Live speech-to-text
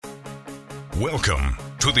Welcome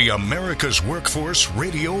to the America's Workforce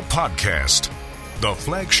Radio Podcast, the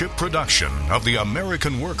flagship production of the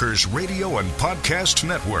American Workers Radio and Podcast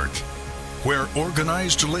Network, where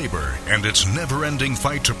organized labor and its never-ending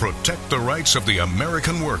fight to protect the rights of the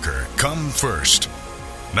American worker come first.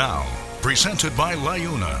 Now, presented by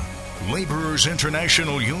LIUNA, Laborers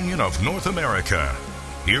International Union of North America.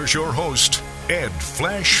 Here's your host, Ed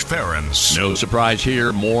Flash Ferens. No surprise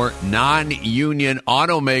here, more non-union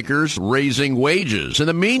automakers raising wages. In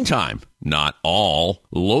the meantime, not all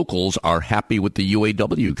locals are happy with the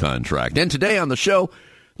UAW contract. And today on the show,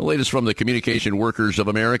 the latest from the Communication Workers of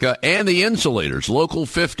America and the Insulators, Local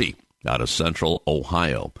 50, out of Central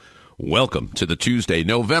Ohio. Welcome to the Tuesday,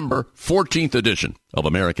 November 14th edition of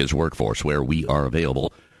America's Workforce, where we are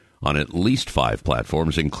available on at least 5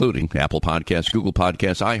 platforms, including Apple Podcasts, Google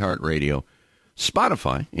Podcasts, iHeartRadio,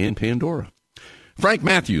 Spotify, and Pandora. Frank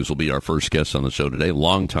Mathews will be our first guest on the show today,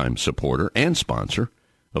 longtime supporter and sponsor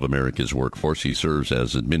of America's Workforce. He serves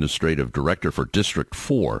as Administrative Director for District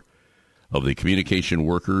 4 of the Communication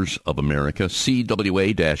Workers of America.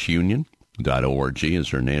 CWA-union.org is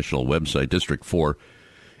her national website. District 4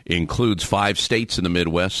 includes 5 states in the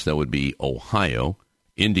Midwest. That would be Ohio,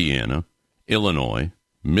 Indiana, Illinois,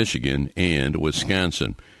 Michigan, and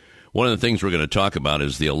Wisconsin. One of the things we're going to talk about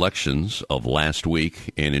is the elections of last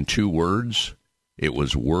week, and in 2 words, it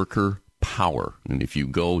was worker power. And if you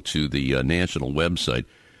go to the national website,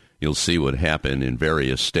 you'll see what happened in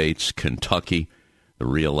various states. Kentucky, the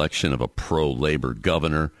re-election of a pro-labor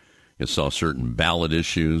governor. You saw certain ballot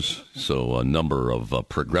issues, so a number of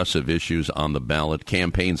progressive issues on the ballot.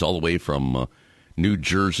 Campaigns all the way from New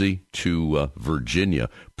Jersey to Virginia.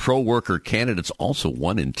 Pro-worker candidates also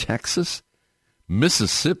won in Texas,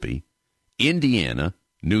 Mississippi, Indiana,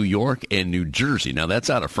 New York, and New Jersey. Now, that's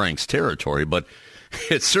out of Frank's territory, but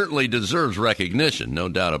it certainly deserves recognition, no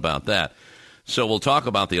doubt about that. So we'll talk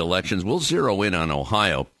about the elections. We'll zero in on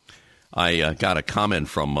Ohio. I got a comment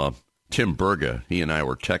from Tim Berga. He and I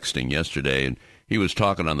were texting yesterday, and he was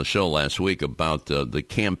talking on the show last week about the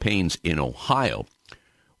campaigns in Ohio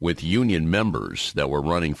with union members that were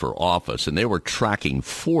running for office, and they were tracking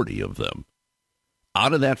 40 of them.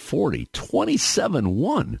 Out of that 40, 27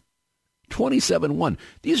 won. 27 won.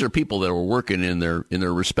 These are people that were working in their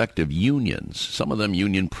respective unions. Some of them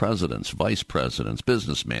union presidents, vice presidents,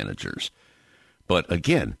 business managers. But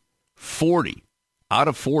again, 40 out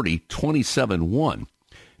of 40, 27 won.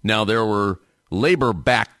 Now, there were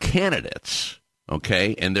labor-backed candidates,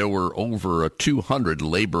 okay, and there were over 200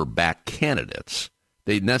 labor-backed candidates.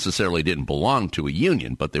 They necessarily didn't belong to a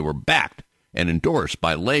union, but they were backed and endorsed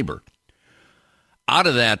by labor. Out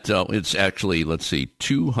of that, it's actually,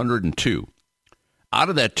 202. Out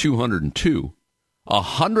of that 202,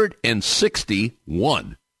 160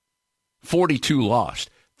 won. 42 lost.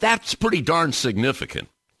 That's pretty darn significant.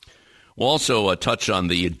 We'll also touch on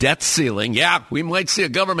the debt ceiling. Yeah, we might see a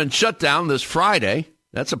government shutdown this Friday.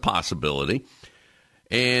 That's a possibility.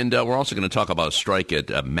 And we're also going to talk about a strike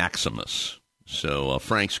at Maximus. So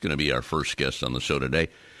Frank's going to be our first guest on the show today.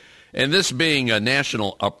 And this being a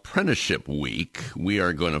National Apprenticeship Week, we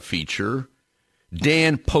are going to feature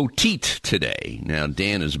Dan Poteet today. Now,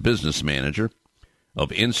 Dan is business manager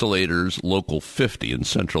of Insulators Local 50 in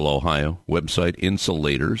Central Ohio. Website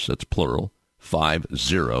Insulators, that's plural,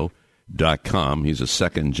 50.com. He's a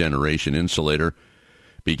second-generation insulator.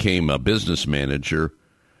 Became a business manager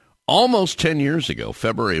almost 10 years ago,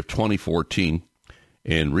 February of 2014.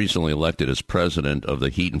 And recently elected as president of the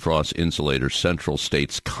Heat and Frost Insulators Central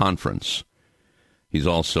States Conference. He's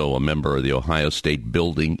also a member of the Ohio State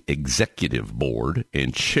Building Executive Board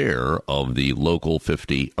and chair of the Local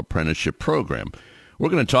 50 Apprenticeship Program. We're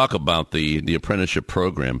going to talk about the apprenticeship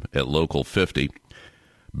program at Local 50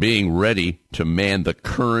 being ready to man the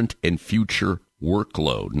current and future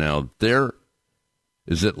workload. Now, there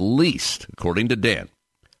is at least, according to Dan,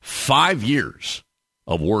 5 years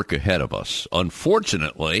of work ahead of us.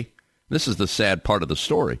 Unfortunately, this is the sad part of the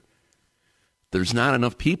story. There's not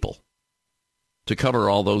enough people to cover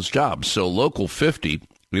all those jobs. So Local 50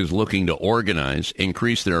 is looking to organize,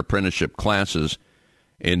 increase their apprenticeship classes,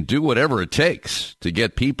 and do whatever it takes to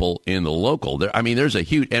get people in the local. There's a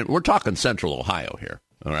huge, and we're talking Central Ohio here,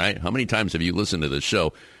 all right? How many times have you listened to this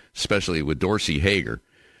show, especially with Dorsey Hager,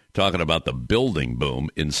 talking about the building boom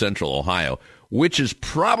in Central Ohio, which is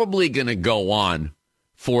probably going to go on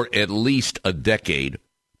for at least a decade,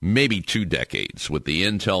 maybe 2 decades. With the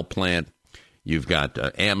Intel plant, you've got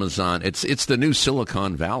Amazon. It's the new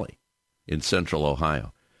Silicon Valley in Central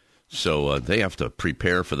Ohio. So they have to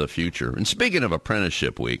prepare for the future. And speaking of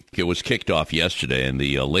Apprenticeship Week, it was kicked off yesterday, and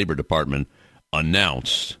the Labor Department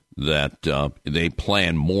announced that they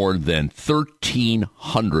plan more than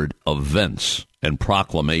 1,300 events and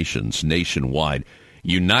proclamations nationwide,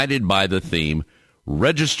 united by the theme,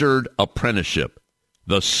 Registered Apprenticeship,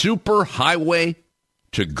 the superhighway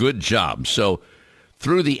to good jobs. So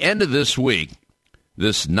through the end of this week,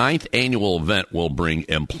 this 9th annual event will bring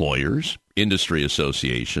employers, industry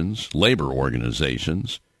associations, labor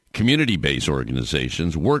organizations, community-based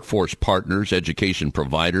organizations, workforce partners, education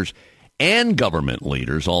providers, and government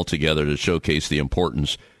leaders all together to showcase the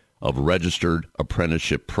importance of registered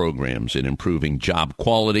apprenticeship programs in improving job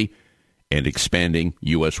quality and expanding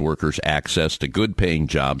U.S. workers' access to good-paying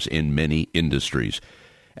jobs in many industries.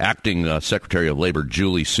 Acting Secretary of Labor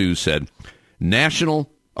Julie Su said,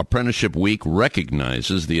 National Apprenticeship Week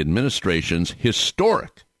recognizes the administration's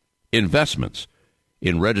historic investments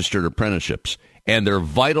in registered apprenticeships and their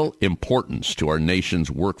vital importance to our nation's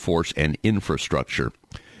workforce and infrastructure.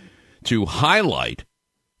 To highlight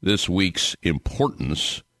this week's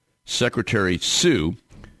importance, Secretary Su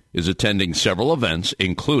is attending several events,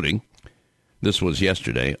 including, this was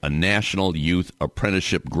yesterday, a National Youth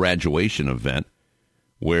Apprenticeship Graduation event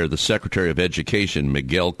where the Secretary of Education,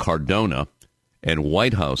 Miguel Cardona, and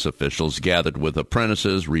White House officials gathered with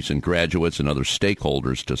apprentices, recent graduates, and other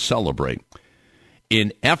stakeholders to celebrate.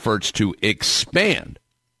 In efforts to expand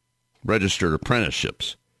registered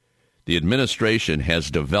apprenticeships, the administration has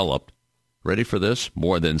developed, ready for this,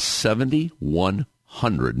 more than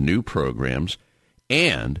 7,100 new programs,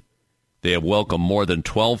 and they have welcomed more than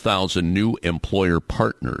 12,000 new employer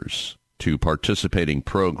partners to participating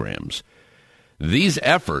programs. These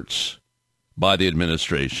efforts by the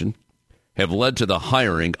administration have led to the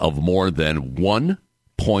hiring of more than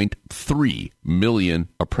 1.3 million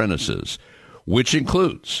apprentices, which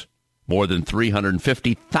includes more than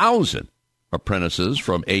 350,000 apprentices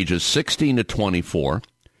from ages 16 to 24,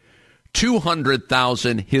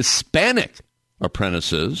 200,000 Hispanic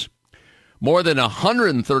apprentices, more than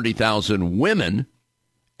 130,000 women,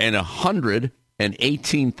 and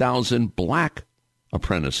 118,000 black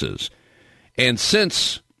apprentices. And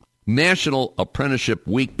since National Apprenticeship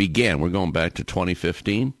Week began, we're going back to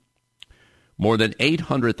 2015, more than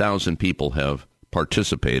 800,000 people have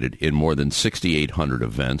participated in more than 6,800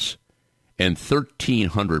 events and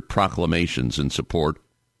 1,300 proclamations in support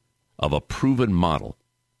of a proven model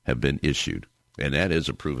have been issued. And that is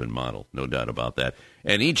a proven model, no doubt about that.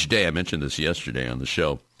 And each day, I mentioned this yesterday on the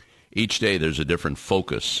show, each day there's a different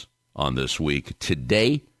focus on this week.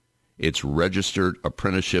 Today, it's registered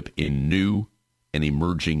apprenticeship in new and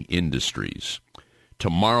emerging industries.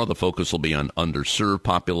 Tomorrow, the focus will be on underserved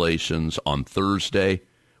populations. On Thursday,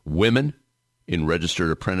 women in registered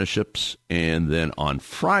apprenticeships. And then on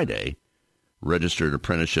Friday, registered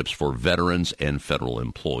apprenticeships for veterans and federal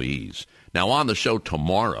employees. Now, on the show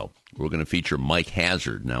tomorrow, we're going to feature Mike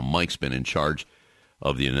Hazard. Now, Mike's been in charge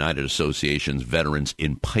of the United Association's Veterans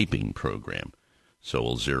in Piping program. So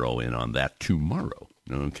we'll zero in on that tomorrow.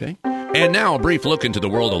 Okay? And now a brief look into the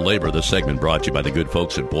world of labor. This segment brought to you by the good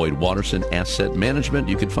folks at Boyd Watterson Asset Management.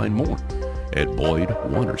 You can find more at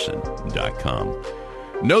BoydWatterson.com.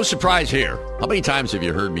 No surprise here. How many times have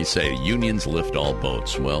you heard me say unions lift all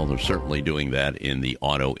boats? Well, they're certainly doing that in the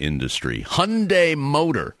auto industry. Hyundai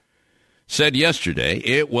Motor said yesterday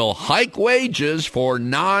it will hike wages for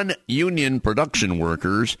non-union production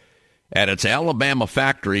workers at its Alabama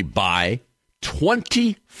factory by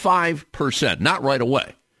 25%. Not right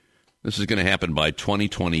away. This is going to happen by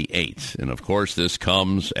 2028. And, of course, this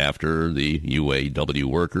comes after the UAW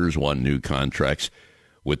workers won new contracts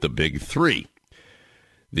with the Big Three.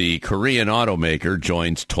 The Korean automaker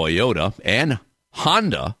joins Toyota and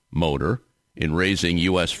Honda Motor in raising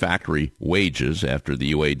U.S. factory wages after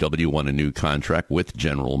the UAW won a new contract with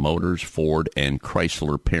General Motors, Ford, and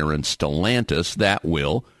Chrysler parent Stellantis that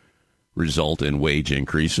will result in wage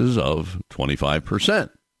increases of 25%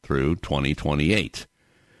 through 2028.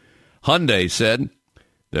 Hyundai said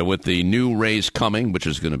that with the new raise coming, which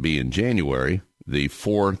is going to be in January, the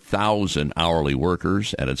 4,000 hourly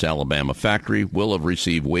workers at its Alabama factory will have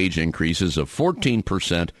received wage increases of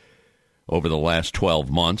 14% over the last 12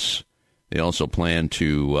 months. They also plan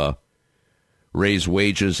to raise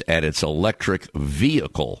wages at its electric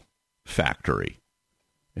vehicle factory.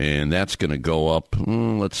 And that's going to go up,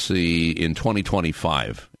 in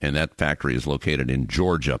 2025. And that factory is located in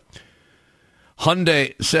Georgia.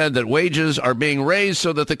 Hyundai said that wages are being raised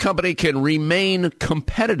so that the company can remain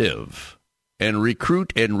competitive and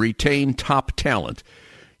recruit and retain top talent.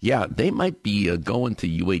 Yeah, they might be going to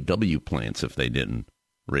UAW plants if they didn't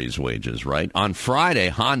raise wages, right? On Friday,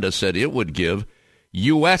 Honda said it would give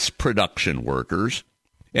U.S. production workers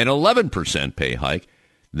an 11% pay hike.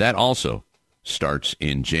 That also starts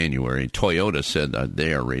in January. Toyota said that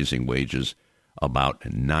they are raising wages about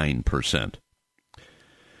 9%.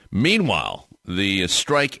 Meanwhile, the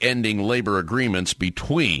strike-ending labor agreements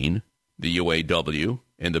between the UAW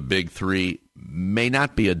and the Big Three may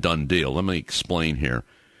not be a done deal. Let me explain here.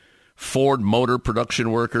 Ford Motor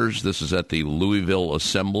production workers, this is at the Louisville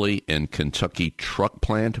Assembly and Kentucky Truck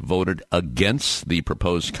Plant, voted against the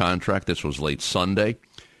proposed contract. This was late Sunday.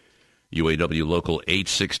 UAW Local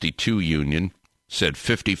 862 union said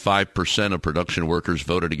 55% of production workers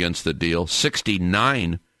voted against the deal.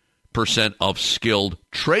 69% of skilled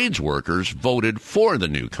trades workers voted for the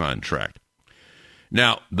new contract.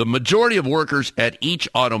 Now, the majority of workers at each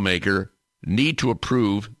automaker need to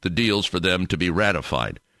approve the deals for them to be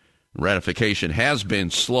ratified. Ratification has been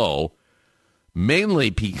slow, mainly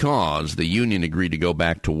because the union agreed to go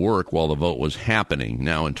back to work while the vote was happening.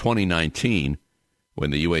 Now, in 2019,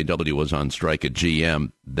 when the UAW was on strike at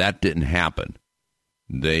GM, that didn't happen.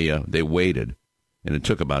 They waited, and it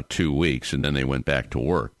took about 2 weeks, and then they went back to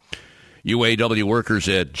work. UAW workers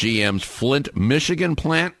at GM's Flint, Michigan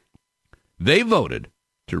plant, they voted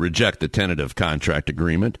to reject the tentative contract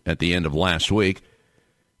agreement at the end of last week.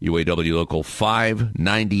 UAW Local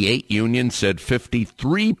 598 union said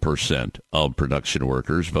 53% of production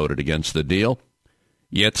workers voted against the deal,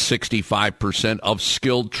 yet 65% of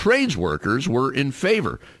skilled trades workers were in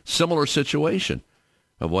favor. Similar situation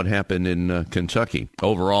of what happened in Kentucky.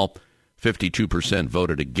 Overall, 52%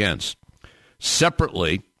 voted against.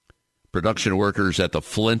 Separately, production workers at the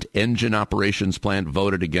Flint engine operations plant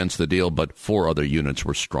voted against the deal, but 4 other units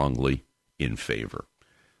were strongly in favor.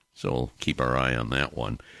 So we'll keep our eye on that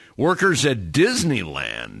one. Workers at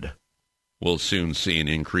Disneyland will soon see an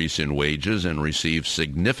increase in wages and receive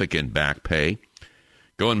significant back pay.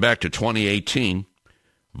 Going back to 2018,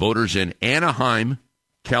 voters in Anaheim,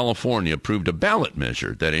 California approved a ballot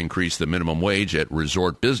measure that increased the minimum wage at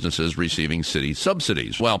resort businesses receiving city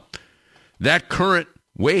subsidies. Well, that current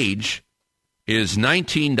wage is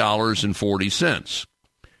 $19.40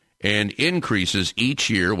 and increases each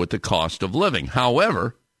year with the cost of living.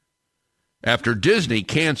 However, after Disney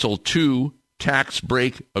canceled 2 tax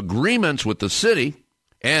break agreements with the city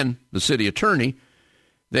and the city attorney,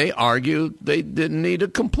 they argued they didn't need to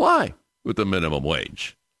comply with the minimum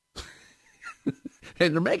wage.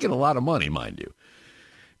 And they're making a lot of money, mind you.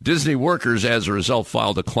 Disney workers, as a result,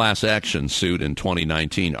 filed a class action suit in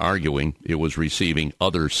 2019, arguing it was receiving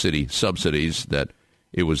other city subsidies, that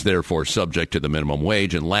it was therefore subject to the minimum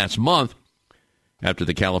wage. And last month, after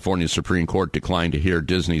the California Supreme Court declined to hear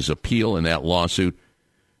Disney's appeal in that lawsuit,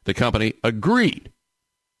 the company agreed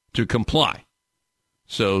to comply.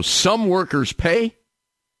 So some workers' pay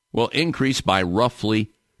will increase by roughly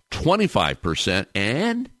 25%,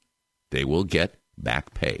 and they will get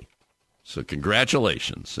back pay. So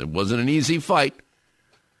congratulations. It wasn't an easy fight,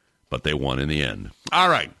 but they won in the end. All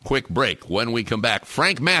right, quick break. When we come back,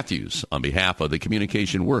 Frank Mathews on behalf of the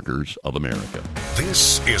Communication Workers of America.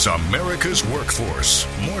 This is America's Workforce.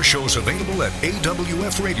 More shows available at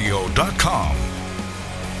awfradio.com.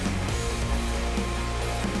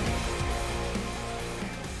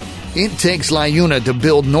 It takes LiUNA to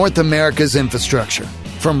build North America's infrastructure.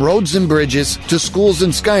 From roads and bridges to schools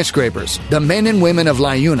and skyscrapers, the men and women of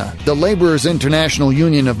LiUNA, the Laborers International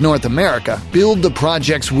Union of North America, build the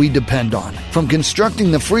projects we depend on. From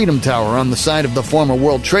constructing the Freedom Tower on the site of the former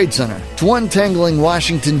World Trade Center to untangling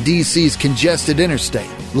Washington, D.C.'s congested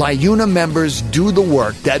interstate, LiUNA members do the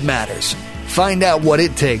work that matters. Find out what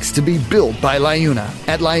it takes to be built by LiUNA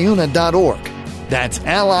at liuna.org. That's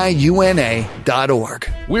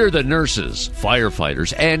liuna.org. We're the nurses,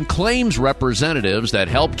 firefighters, and claims representatives that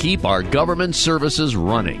help keep our government services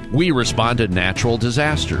running. We respond to natural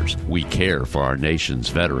disasters. We care for our nation's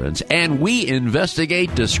veterans, and we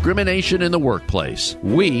investigate discrimination in the workplace.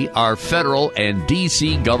 We are federal and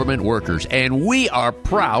D.C. government workers, and we are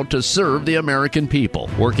proud to serve the American people.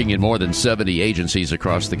 Working in more than 70 agencies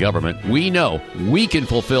across the government, we know we can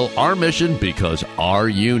fulfill our mission because our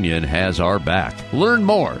union has our back. Learn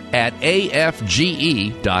more at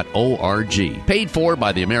afge.org. Paid for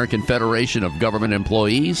by the American Federation of Government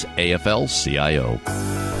Employees, AFL-CIO.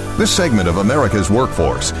 This segment of America's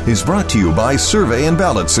Workforce is brought to you by Survey and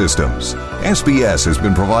Ballot Systems. SBS has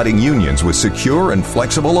been providing unions with secure and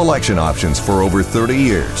flexible election options for over 30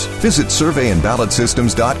 years. Visit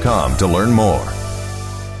surveyandballotsystems.com to learn more.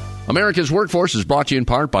 America's Workforce is brought to you in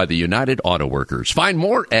part by the United Auto Workers. Find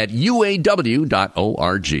more at uaw.org.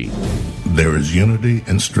 there is unity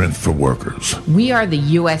and strength for workers. We are the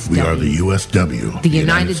USW. We are the USW. The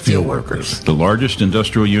United Steelworkers. The largest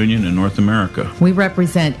industrial union in North America. We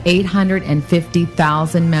represent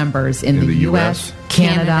 850,000 members in the U.S.,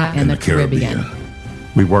 Canada, and the Caribbean.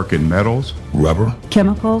 We work in metals, rubber,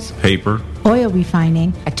 chemicals, paper, oil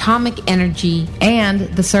refining, atomic energy, and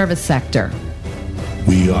the service sector.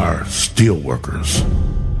 We are steelworkers,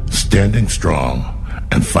 standing strong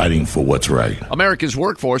and fighting for what's right. America's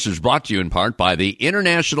Workforce is brought to you in part by the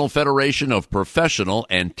International Federation of Professional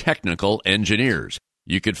and Technical Engineers.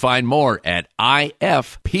 You can find more at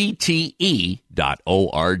ifpte.org.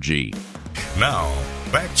 Now,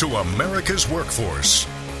 back to America's Workforce.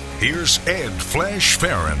 Here's Ed Flash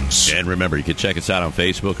Ferens. And remember, you can check us out on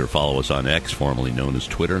Facebook or follow us on X, formerly known as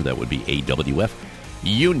Twitter. That would be AWF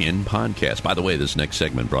Union Podcast. By the way, this next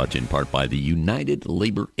segment brought to you in part by the United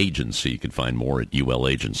Labor Agency. You can find more at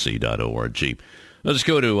ulagency.org. Let's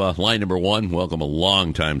go to line number one. Welcome a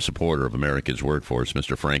longtime supporter of America's Workforce,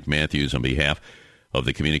 Mr. Frank Mathews, on behalf of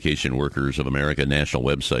the Communication Workers of America national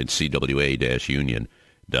website,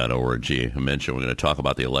 CWA-union.org. I mentioned we're going to talk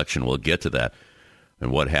about the election. We'll get to that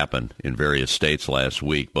and what happened in various states last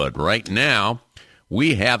week. But right now,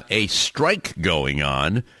 we have a strike going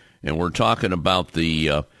on, and we're talking about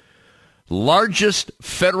the largest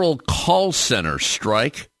federal call center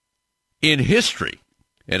strike in history,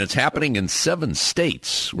 and it's happening in 7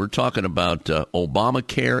 states. We're talking about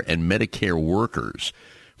Obamacare and Medicare workers.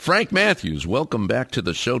 Frank Mathews, welcome back to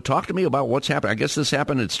the show. Talk to me about what's happening. I guess this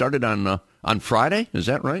happened, it started on Friday, is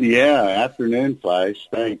that right? Yeah, afternoon, Flash.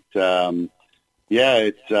 Thanks.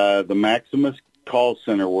 It's the Maximus call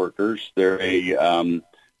center workers. They're a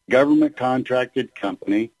government contracted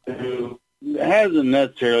company who hasn't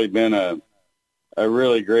necessarily been a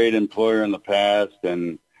really great employer in the past,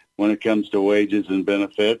 and when it comes to wages and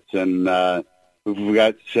benefits, and we've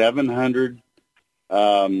got 700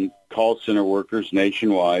 call center workers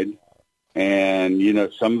nationwide, and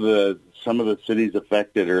some of the cities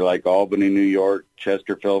affected are like Albany, New York,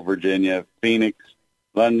 Chesterfield, Virginia, Phoenix,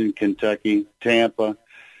 London, Kentucky, Tampa.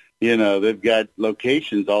 They've got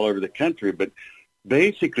locations all over the country, but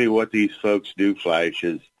basically what these folks do, Flash,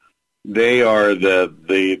 is they are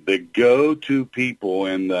the go-to people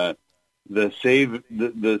and the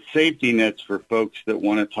safety nets for folks that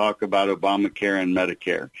want to talk about Obamacare and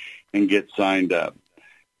Medicare and get signed up.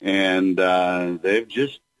 And they've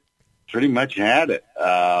just pretty much had it.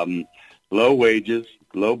 Low wages,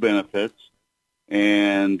 low benefits,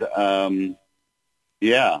 and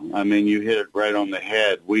you hit it right on the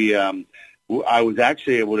head. I was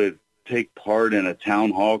actually able to take part in a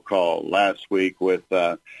town hall call last week with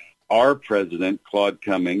our president, Claude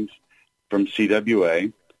Cummings, from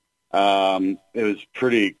CWA. It was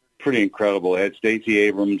pretty incredible. It had Stacey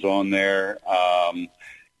Abrams on there.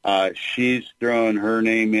 She's throwing her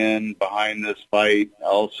name in behind this fight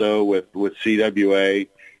also with CWA.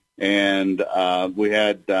 And we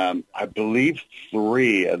had, I believe,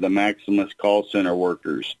 3 of the Maximus call center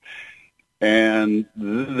workers. And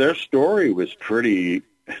their story was pretty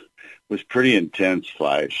intense,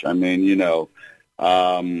 Flash. I mean, they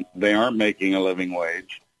aren't making a living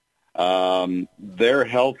wage. Their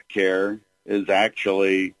health care is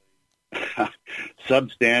actually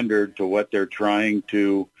substandard to what they're trying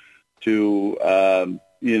to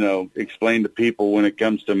explain to people when it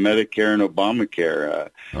comes to Medicare and Obamacare.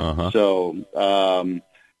 So,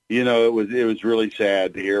 it was really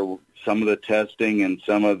sad to hear some of the testing and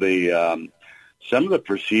some of the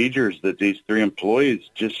procedures that these 3 employees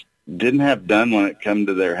just didn't have done when it came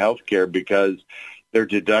to their health care because their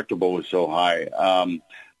deductible was so high.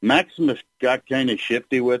 Maximus got kind of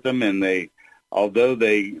shifty with them, and although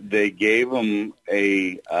they gave them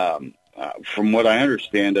from what I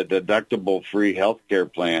understand, a deductible-free health care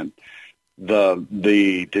plan. Not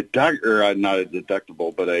a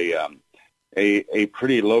deductible, but a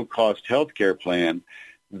pretty low-cost health care plan.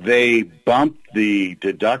 They bumped the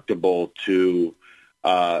deductible to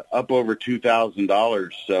up over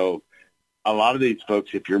 $2,000. So a lot of these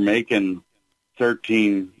folks, if you're making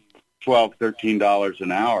 $13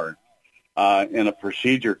 an hour, and a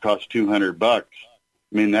procedure costs $200, I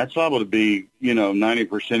mean, that's liable to be,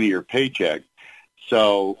 90% of your paycheck.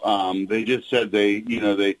 So they just said they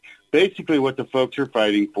basically what the folks are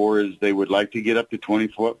fighting for is they would like to get up to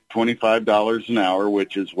 $25 an hour,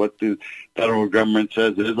 which is what the federal government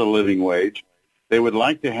says is a living wage. They would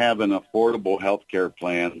like to have an affordable health care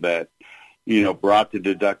plan that, brought the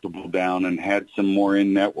deductible down and had some more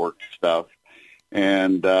in-network stuff.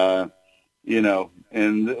 And, and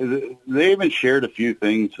they even shared a few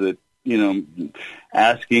things that,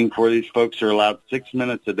 asking for these folks are allowed 6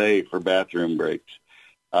 minutes a day for bathroom breaks.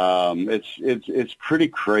 It's pretty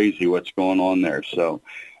crazy what's going on there. So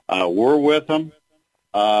we're with them.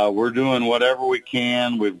 We're doing whatever we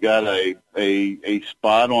can. We've got a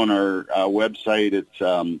spot on our website. It's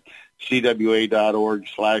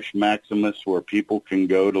CWA.org/Maximus, where people can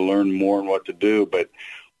go to learn more on what to do. But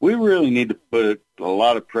we really need to put a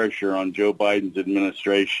lot of pressure on Joe Biden's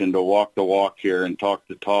administration to walk the walk here and talk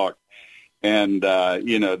the talk. And,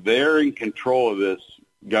 they're in control of this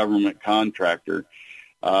government contractor.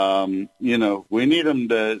 We need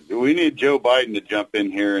Joe Biden to jump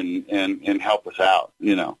in here and help us out,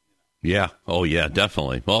 Yeah. Oh, yeah,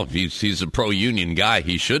 definitely. Well, if he's a pro-union guy,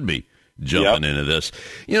 he should be jumping into this.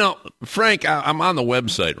 Frank, I'm on the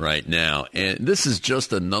website right now, and this is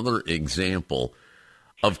just another example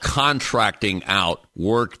of contracting out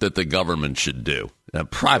work that the government should do.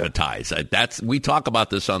 Privatize. We talk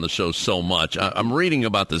about this on the show so much. I'm reading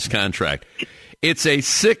about this contract. It's a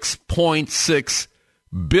 $6.6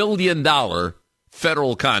 billion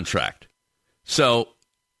federal contract. So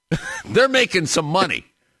they're making some money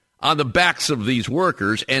on the backs of these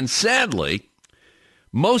workers. And sadly,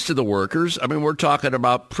 most of the workers, we're talking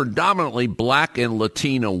about predominantly black and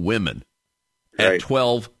Latino women at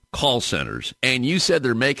 12 call centers. And you said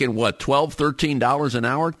they're making, $12, $13 an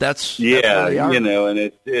hour? That's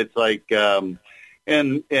and it's like, and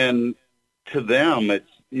to them,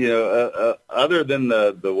 it's, other than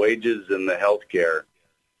the wages and the health care,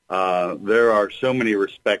 there are so many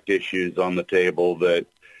respect issues on the table that,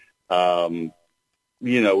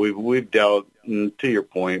 we've dealt, to your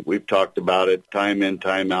point, we've talked about it time in,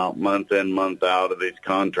 time out, month in, month out of these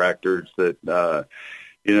contractors that,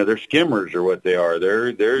 they're skimmers are what they are.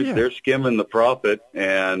 They're skimming the profit,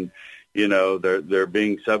 and, they're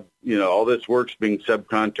being all this work's being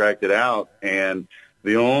subcontracted out, and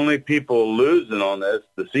the only people losing on this,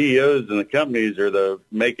 the CEOs and the companies are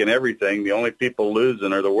making everything. The only people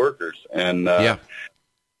losing are the workers. And I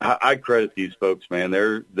credit these folks, man.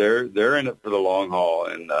 They're in it for the long haul,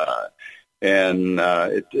 and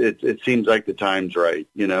it seems like the time's right,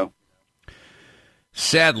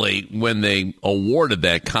 Sadly, when they awarded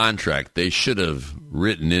that contract, they should have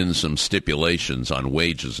written in some stipulations on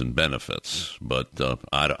wages and benefits. But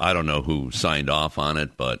I don't know who signed off on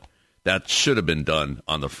it, but that should have been done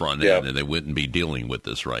on the front end, and they wouldn't be dealing with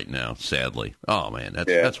this right now, sadly. Oh, man,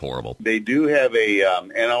 that's horrible. They do have a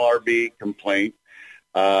NLRB complaint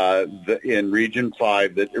in Region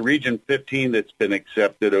 5, Region 15 that's been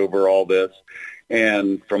accepted over all this.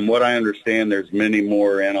 And from what I understand, there's many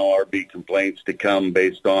more NLRB complaints to come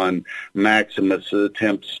based on Maximus'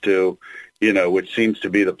 attempts to, which seems to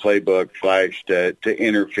be the playbook, Flash, to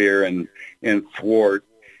interfere and thwart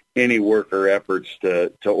any worker efforts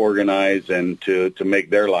to organize and to make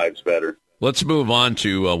their lives better. Let's move on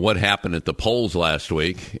to what happened at the polls last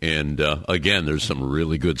week. And, again, there's some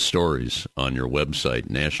really good stories on your website,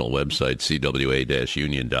 national website,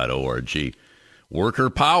 CWA-union.org. Worker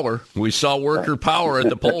power. We saw worker power at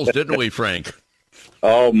the polls, didn't we, Frank?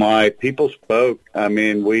 Oh, my. People spoke.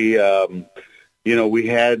 We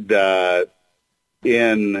had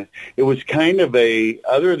it was kind of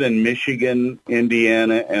other than Michigan,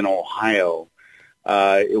 Indiana, and Ohio,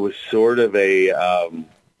 it was sort of a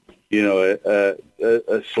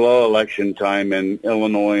slow election time in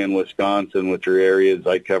Illinois and Wisconsin, which are areas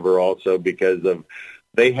I cover also because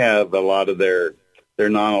they have a lot of their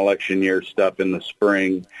non-election year stuff in the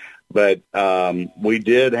spring. But we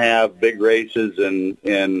did have big races in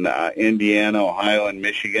Indiana, Ohio, and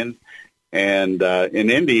Michigan. And in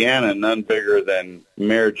Indiana, none bigger than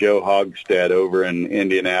Mayor Joe Hogstad over in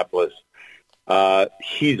Indianapolis.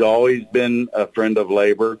 He's always been a friend of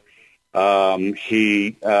labor.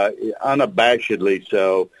 He unabashedly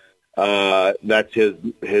so. That's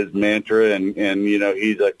his mantra, and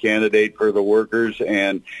he's a candidate for the workers,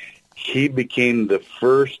 and he became the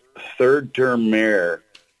first third-term mayor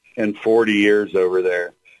in 40 years over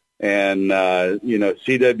there. And,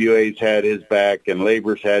 CWA's had his back and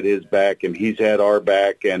Labor's had his back and he's had our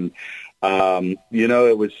back. And,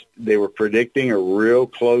 they were predicting a real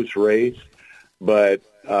close race, but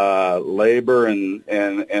Labor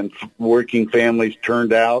and working families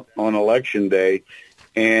turned out on Election Day.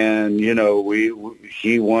 And,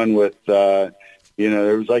 he won with, there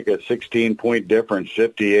was like a 16-point difference,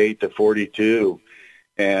 58-42.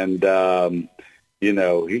 And, I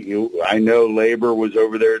know Labor was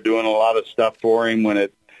over there doing a lot of stuff for him when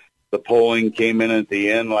the polling came in at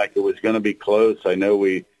the end like it was going to be close. I know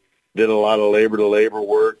we did a lot of labor-to-labor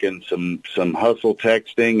work and some hustle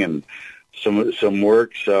texting and some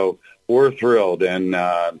work. So we're thrilled, and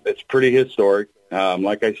it's pretty historic.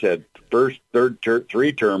 Like I said, first, third,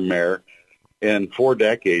 three-term mayor in 4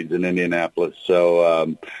 decades in Indianapolis.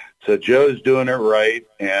 So Joe's doing it right,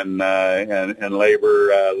 and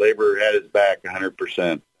labor had his back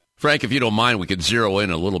 100%. Frank, if you don't mind, we could zero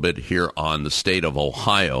in a little bit here on the state of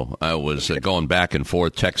Ohio. I was going back and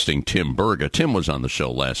forth texting Tim Berga. Tim was on the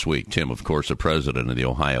show last week. Tim, of course, the president of the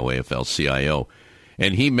Ohio AFL-CIO.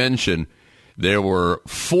 And he mentioned there were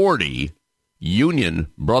 40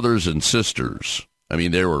 union brothers and sisters. I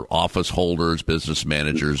mean, they were office holders, business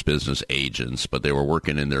managers, business agents, but they were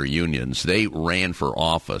working in their unions. They ran for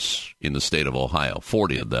office in the state of Ohio,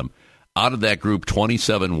 40 of them. Out of that group,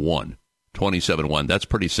 27 won. 27-1. That's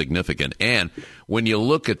pretty significant. And when you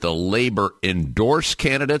look at the labor endorsed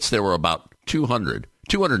candidates, there were about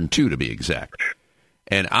 202 to be exact.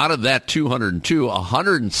 And out of that 202,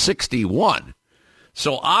 161.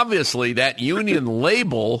 So obviously that union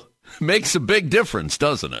label makes a big difference,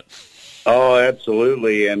 doesn't it? Oh,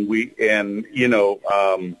 absolutely. And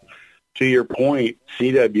to your point,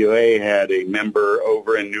 CWA had a member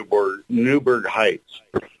over in Newburgh Heights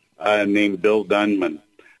named Bill Dunman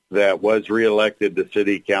that was reelected to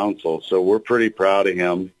city council. So we're pretty proud of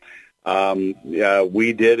him.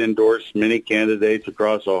 We did endorse many candidates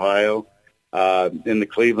across Ohio. In the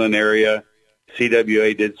Cleveland area,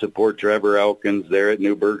 CWA did support Trevor Elkins there at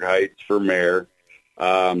Newburgh Heights for mayor.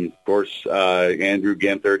 Of course, Andrew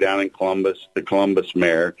Ginther down in Columbus, the Columbus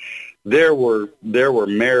mayor. There were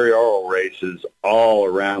mayoral races all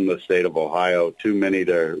around the state of Ohio, too many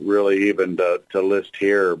to really even to list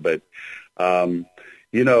here. But,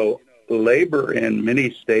 labor in many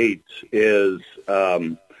states is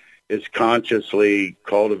consciously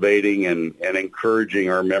cultivating and encouraging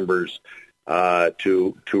our members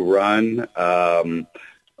to run.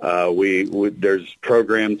 There's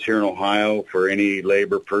programs here in Ohio for any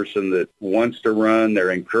labor person that wants to run.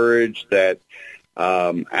 They're encouraged that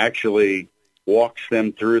actually walks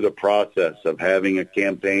them through the process of having a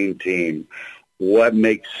campaign team, what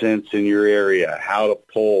makes sense in your area, how to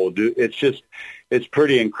poll. It's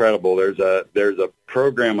pretty incredible. There's a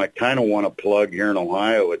program I kind of want to plug here in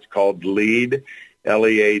Ohio. It's called LEAD,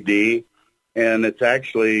 LEAD, and it's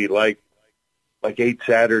actually like 8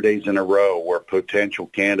 Saturdays in a row where potential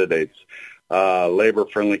candidates,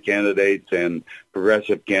 labor-friendly candidates and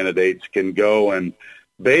progressive candidates can go and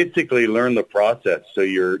basically learn the process. So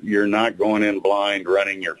you're not going in blind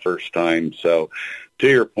running your first time. So to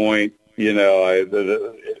your point, it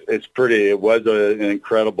was an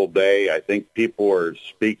incredible day. I think people are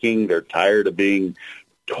speaking. They're tired of being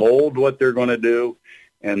told what they're going to do,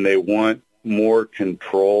 and they want more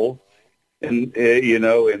control in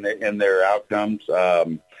their outcomes.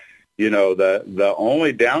 The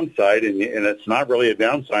only downside, and it's not really a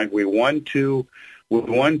downside, we won two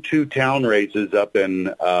town races up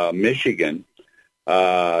in Michigan.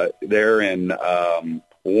 They're in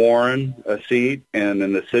Warren, a seat, and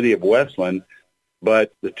in the city of Westland,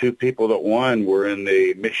 but the two people that won were in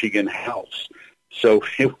the Michigan House. So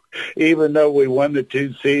even though we won the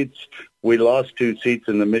 2 seats, we lost 2 seats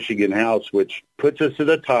in the Michigan House, which puts us at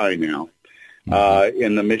a tie now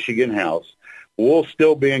in the Michigan House. We'll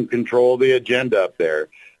still be in control of the agenda up there,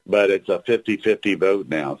 but it's a 50-50 vote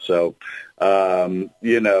now. So,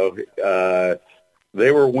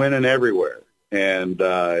 they were winning everywhere. And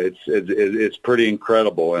it's pretty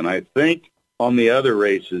incredible. And I think on the other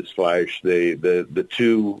races, Flash, the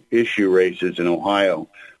 2 issue races in Ohio,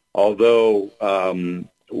 although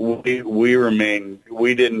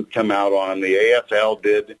we didn't come out on, the AFL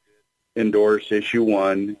did endorse issue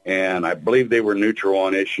 1, and I believe they were neutral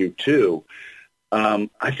on issue 2.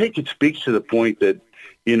 I think it speaks to the point that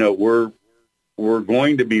we're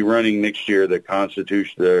going to be running next year the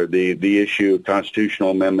constitutional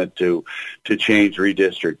amendment to change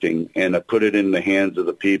redistricting and to put it in the hands of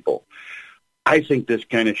the people. I think this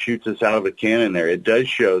kind of shoots us out of a cannon there. It does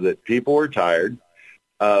show that people are tired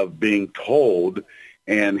of being told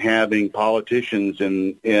and having politicians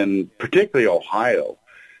in particularly Ohio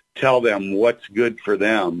tell them what's good for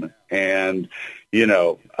them. And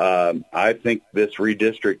I think this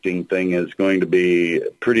redistricting thing is going to be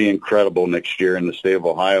pretty incredible next year in the state of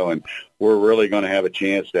Ohio, and we're really going to have a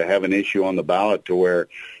chance to have an issue on the ballot to where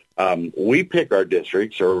we pick our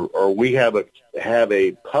districts, or we have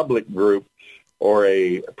a public group or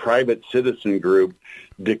a private citizen group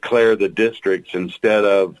declare the districts instead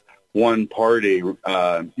of one party,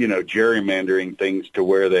 gerrymandering things to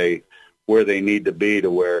where they need to be,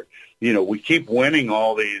 to where we keep winning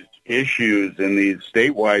all these issues in these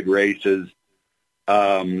statewide races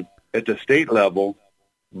at the state level,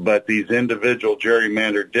 but these individual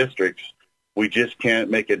gerrymandered districts, we just can't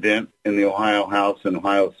make a dent in the Ohio House and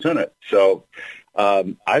Ohio Senate. So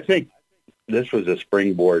I think a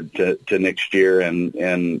springboard to next year,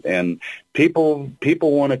 and people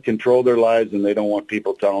want to control their lives, and they don't want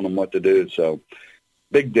people telling them what to do. So,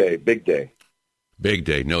 big day. Big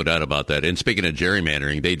day, no doubt about that. And speaking of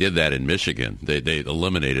gerrymandering, they did that in Michigan. They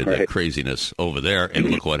eliminated that craziness over there,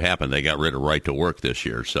 and look what happened. They got rid of right to work this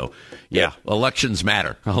year. So, yeah, elections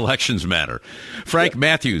matter. Elections matter. Frank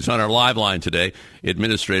Mathews on our live line today,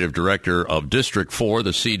 Administrative Director of District 4,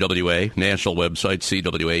 the CWA, national website,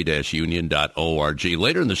 cwa-union.org.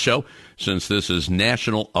 Later in the show, since this is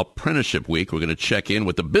National Apprenticeship Week, we're going to check in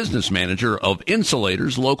with the business manager of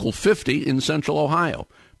Insulators, Local 50 in Central Ohio.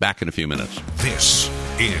 Back in a few minutes. This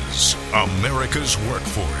is America's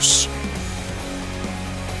Workforce.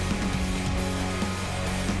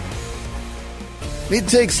 It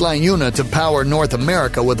takes LiUNA to power North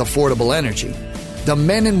America with affordable energy. The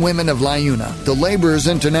men and women of LiUNA, the Laborers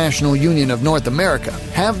International Union of North America,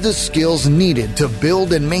 have the skills needed to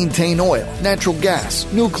build and maintain oil, natural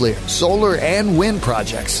gas, nuclear, solar, and wind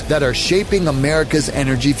projects that are shaping America's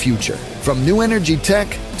energy future. From new energy tech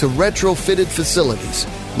to retrofitted facilities,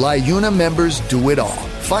 LiUNA members do it all.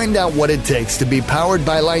 Find out what it takes to be powered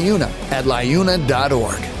by LiUNA at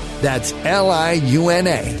liuna.org. That's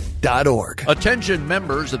LIUNA.org. Attention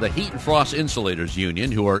members of the Heat and Frost Insulators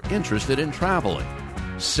Union who are interested in traveling.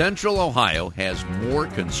 Central Ohio has more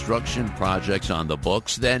construction projects on the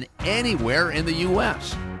books than anywhere in the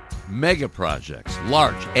U.S. Mega projects,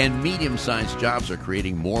 large and medium-sized jobs are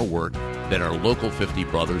creating more work than our local 50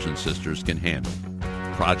 brothers and sisters can handle.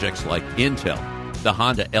 Projects like Intel, the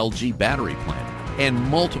Honda LG battery plant, and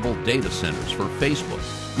multiple data centers for Facebook,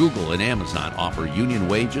 Google, and Amazon offer union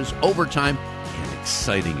wages, overtime, and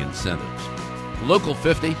exciting incentives. Local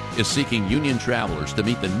 50 is seeking union travelers to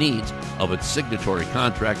meet the needs of its signatory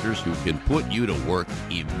contractors who can put you to work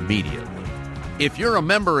immediately. If you're a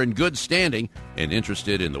member in good standing and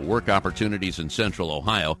interested in the work opportunities in Central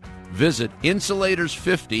Ohio, visit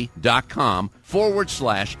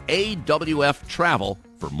insulatorsfifty.com/AWF travel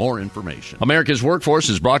for more information. America's Workforce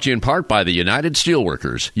is brought to you in part by the United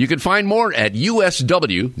Steelworkers. You can find more at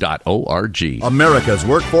usw.org. America's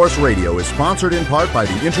Workforce Radio is sponsored in part by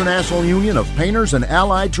the International Union of Painters and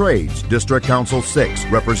Allied Trades, District Council 6,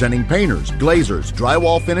 representing painters, glazers,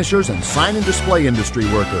 drywall finishers, and sign and display industry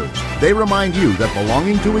workers. They remind you that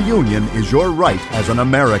belonging to a union is your right as an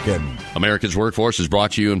American. America's Workforce is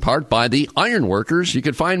brought to you in part by the Iron Workers. You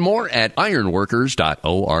can find more at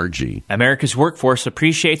ironworkers.org. America's Workforce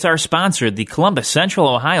appreciates our sponsor, the Columbus Central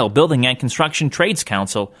Ohio Building and Construction Trades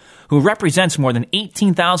Council, who represents more than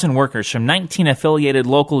 18,000 workers from 19 affiliated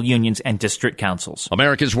local unions and district councils.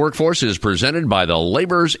 America's Workforce is presented by the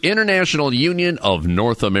Laborers International Union of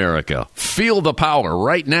North America. Feel the power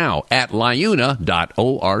right now at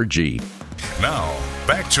liuna.org. Now,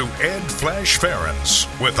 back to Ed Flash Ferens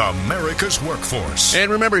with America's Workforce.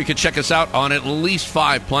 And remember, you can check us out on at least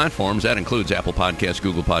 5 platforms. That includes Apple Podcasts,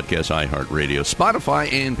 Google Podcasts, iHeartRadio,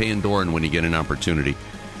 Spotify, and Pandora. And when you get an opportunity,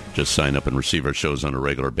 just sign up and receive our shows on a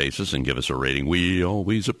regular basis and give us a rating. We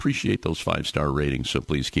always appreciate those 5-star ratings, so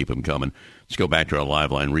please keep them coming. Let's go back to our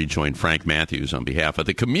live line. Rejoin Frank Mathews on behalf of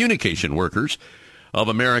the Communication Workers of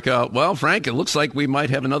America. Well, Frank, it looks like we might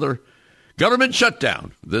have another government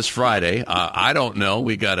shutdown this Friday. I don't know.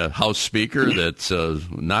 We got a House Speaker that's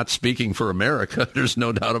not speaking for America. There's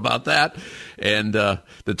no doubt about that. And the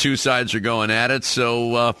two sides are going at it.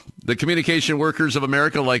 So the Communication Workers of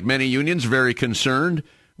America, like many unions, very concerned.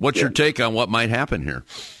 What's your take on what might happen here?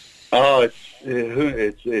 Oh,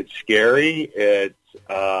 it's scary. It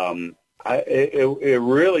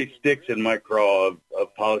really sticks in my craw of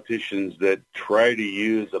politicians that try to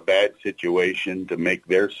use a bad situation to make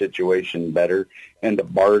their situation better and to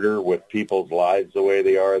barter with people's lives the way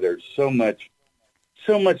they are. There's so much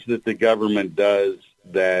that the government does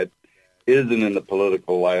that isn't in the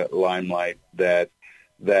political limelight that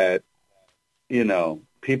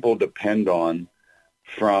people depend on,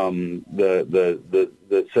 from the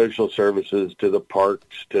social services to the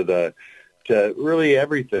parks to really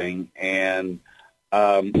everything. And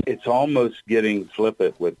it's almost getting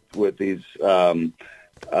flippant with these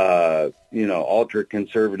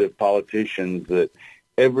ultra-conservative politicians that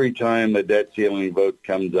every time a debt ceiling vote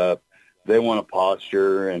comes up, they want to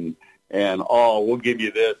posture and we'll give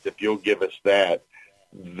you this if you'll give us that.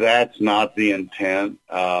 That's not the intent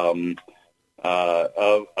of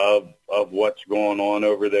what's going on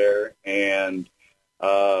over there. And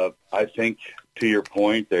I think, to your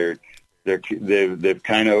point, they've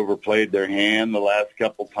kind of overplayed their hand the last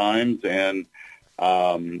couple times. And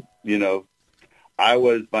I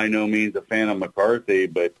was by no means a fan of McCarthy,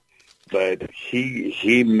 but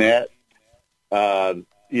he met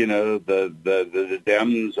the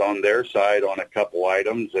Dems on their side on a couple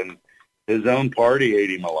items, and his own party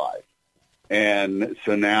ate him alive. And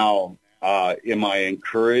so now, am I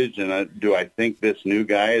encouraged, and do I think this new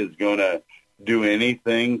guy is going to do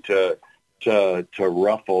anything to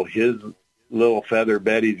ruffle his little feather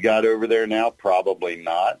bed he's got over there now? Probably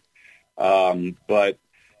not. But,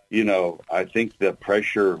 I think the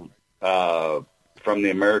pressure from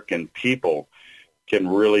the American people can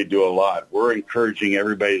really do a lot. We're encouraging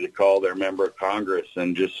everybody to call their member of Congress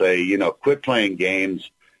and just say, quit playing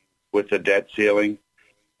games with the debt ceiling.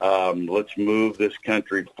 Let's move this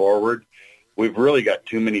country forward. We've really got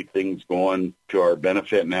too many things going to our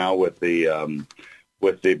benefit now with the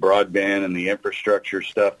broadband and the infrastructure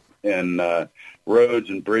stuff and roads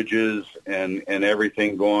and bridges and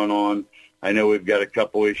everything going on. I know we've got a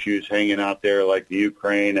couple issues hanging out there like the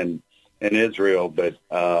Ukraine and Israel, but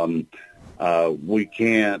we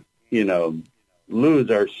can't,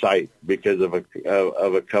 lose our sight because of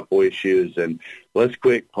a couple issues. And let's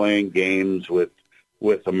quit playing games with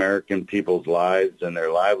American people's lives and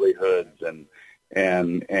their livelihoods and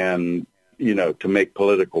to make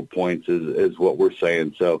political points is what we're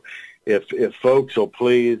saying. So if folks will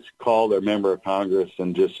please call their member of Congress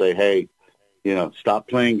and just say, hey, stop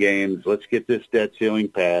playing games. Let's get this debt ceiling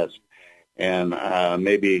passed. And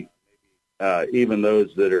maybe even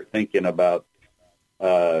those that are thinking about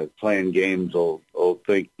playing games will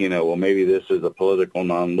think, well, maybe this is a political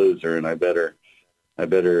non-loser, and I better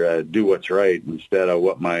do what's right instead of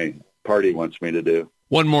what my party wants me to do.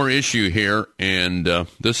 One more issue here, and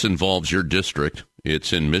this involves your district.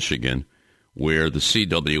 It's in Michigan, where the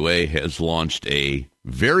CWA has launched a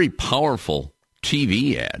very powerful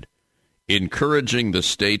TV ad encouraging the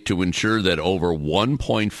state to ensure that over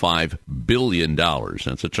 $1.5 billion,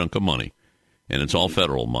 that's a chunk of money, and it's all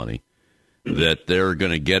federal money, that they're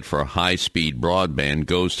going to get for high-speed broadband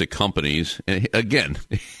goes to companies. And again,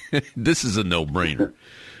 this is a no-brainer,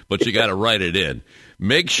 but you got to write it in.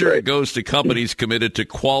 Make sure it goes to companies committed to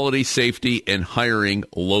quality, safety, and hiring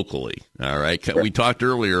locally. All right. We talked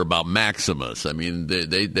earlier about Maximus. I mean,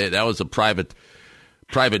 that was a private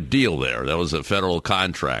deal there. That was a federal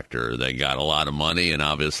contractor. They got a lot of money, and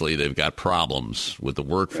obviously they've got problems with the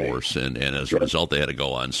workforce, and as a result, they had to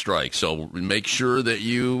go on strike. So make sure that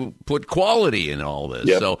you put quality in all this.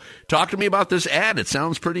 Yep. So talk to me about this ad. It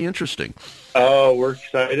sounds pretty interesting. Oh, we're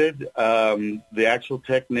excited. The actual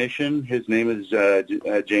technician, his name is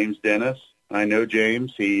James Dennis. I know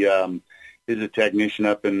James. He is a technician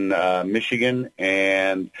up in Michigan,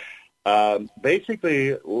 and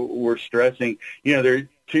basically, we're stressing, to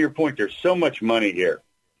your point, there's so much money here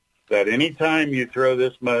that anytime you throw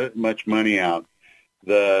this much money out,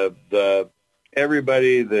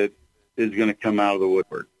 everybody that is going to come out of the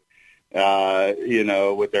woodwork,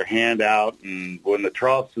 with their hand out, and when the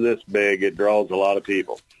trough's this big, it draws a lot of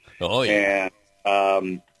people. Oh, yeah.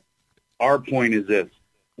 And our point is this.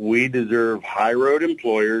 We deserve high road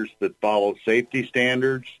employers that follow safety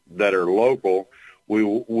standards, that are local.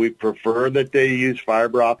 We prefer that they use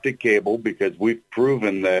fiber optic cable because we've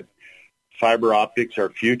proven that fiber optics are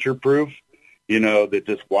future-proof, that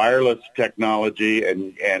this wireless technology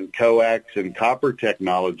and coax and copper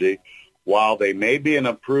technology, while they may be an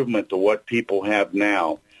improvement to what people have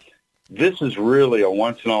now, this is really a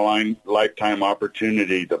once-in-a-lifetime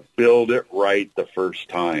opportunity to build it right the first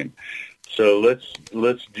time. So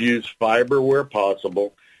let's use fiber where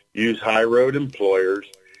possible, use high-road employers,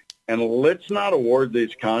 and let's not award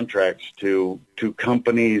these contracts to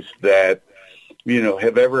companies that,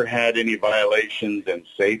 have ever had any violations in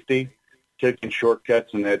safety, taken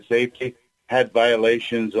shortcuts in that safety, had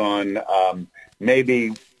violations on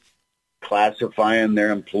maybe classifying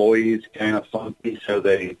their employees kind of funky so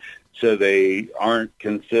they aren't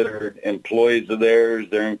considered employees of theirs.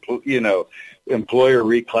 Their employer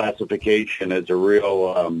reclassification is a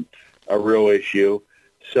real issue.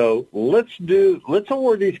 So let's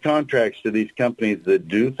award these contracts to these companies that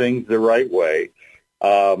do things the right way.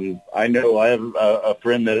 I know I have a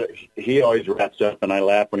friend that he always wraps up, and I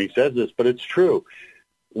laugh when he says this, but it's true.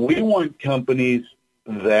 We want companies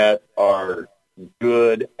that are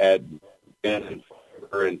good at and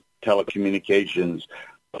telecommunications,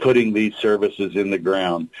 putting these services in the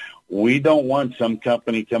ground. We don't want some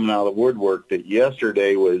company coming out of the woodwork that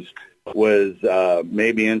yesterday was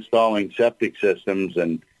maybe installing septic systems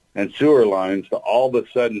and sewer lines to all of a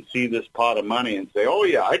sudden see this pot of money and say, oh,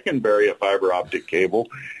 yeah, I can bury a fiber optic cable.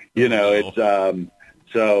 It's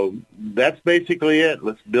so that's basically it.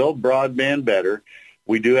 Let's build broadband better.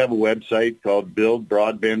 We do have a website called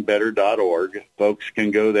buildbroadbandbetter.org. Folks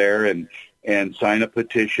can go there and sign a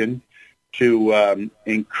petition. to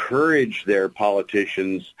encourage their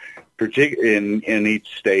politicians, particularly in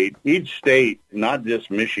each state, not just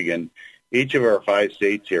Michigan, each of our 5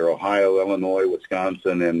 states here, Ohio, Illinois,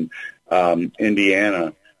 Wisconsin, and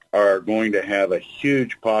Indiana, are going to have a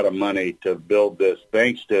huge pot of money to build this,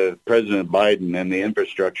 thanks to President Biden and the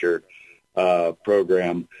infrastructure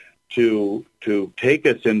program, to take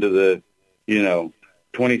us into the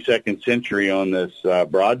 22nd century on this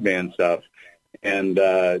broadband stuff. And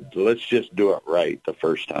let's just do it right the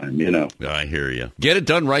first time, I hear you. Get it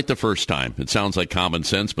done right the first time. It sounds like common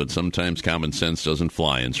sense, but sometimes common sense doesn't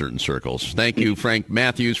fly in certain circles. Thank you, Frank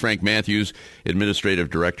Mathews. Frank Mathews, Administrative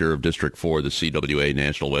Director of District 4, the CWA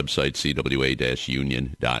national website,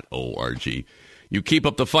 cwa-union.org. You keep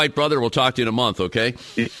up the fight, brother. We'll talk to you in a month, okay?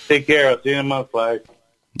 Take care. I'll see you in a month, Flag.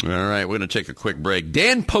 All right, we're going to take a quick break.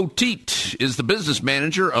 Dan Poteet is the business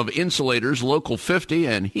manager of Insulators Local 50,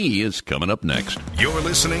 and he is coming up next. You're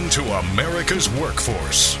listening to America's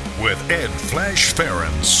Workforce with Ed Flash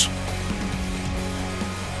Ferens.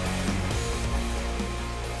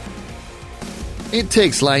 It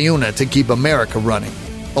takes LIUNA to keep America running.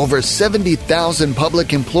 Over 70,000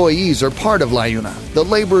 public employees are part of LIUNA, the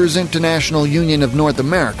Laborers International Union of North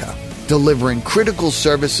America, delivering critical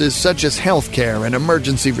services such as healthcare and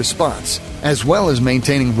emergency response, as well as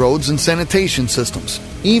maintaining roads and sanitation systems.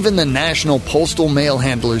 Even the National Postal Mail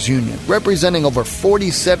Handlers Union, representing over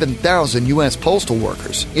 47,000 U.S. postal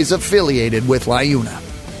workers, is affiliated with LIUNA.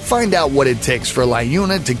 Find out what it takes for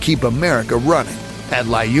LIUNA to keep America running at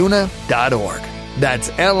LIUNA.org. That's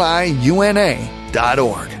LIUNA.org.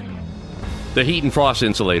 The Heat and Frost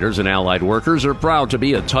Insulators and Allied Workers are proud to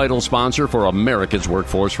be a title sponsor for America's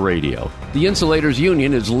Workforce Radio. The Insulators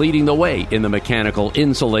Union is leading the way in the mechanical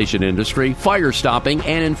insulation industry, fire stopping,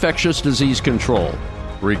 and infectious disease control.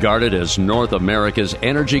 Regarded as North America's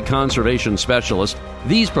energy conservation specialist,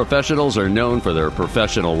 these professionals are known for their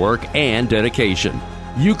professional work and dedication.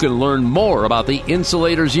 You can learn more about the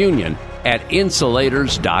Insulators Union at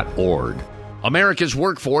insulators.org. America's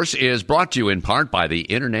Workforce is brought to you in part by the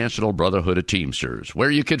International Brotherhood of Teamsters,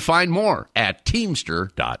 where you can find more at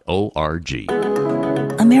teamster.org.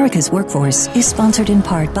 America's Workforce is sponsored in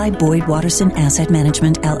part by Boyd Watterson Asset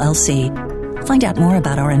Management, LLC. Find out more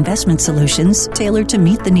about our investment solutions tailored to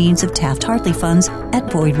meet the needs of Taft-Hartley funds at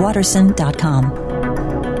boydwatterson.com.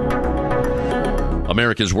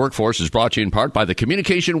 America's Workforce is brought to you in part by the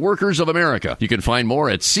Communication Workers of America. You can find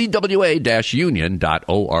more at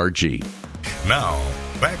CWA-union.org. Now,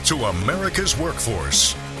 back to America's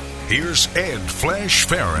Workforce. Here's Ed Flash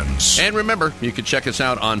Ferens. And remember, you can check us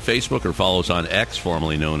out on Facebook or follow us on X,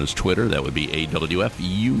 formerly known as Twitter. That would be AWF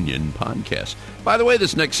Union Podcast. By the way,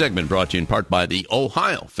 this next segment brought to you in part by the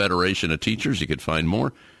Ohio Federation of Teachers. You can find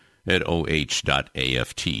more at oh.aft.org.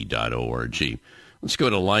 Let's go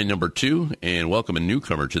to line number 2 and welcome a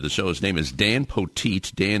newcomer to the show. His name is Dan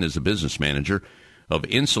Poteet. Dan is the business manager of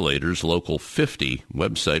Insulators Local 50.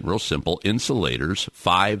 Website, real simple,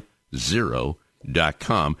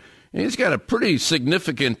 insulators50.com. And he's got a pretty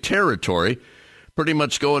significant territory, pretty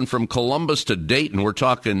much going from Columbus to Dayton. We're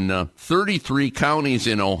talking 33 counties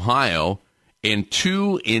in Ohio and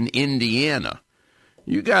 2 in Indiana.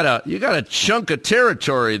 You got a chunk of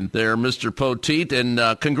territory there, Mr. Poteet, and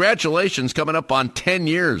congratulations coming up on 10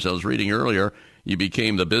 years. I was reading earlier you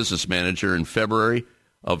became the business manager in February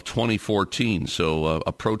of 2014, so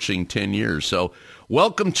approaching 10 years. So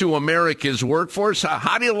welcome to America's Workforce.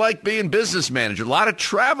 How do you like being business manager? A lot of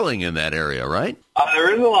traveling in that area, right?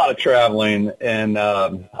 There is a lot of traveling, and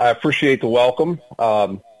I appreciate the welcome.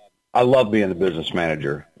 I love being the business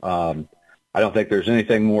manager. I don't think there's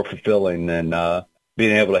anything more fulfilling than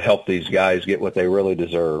being able to help these guys get what they really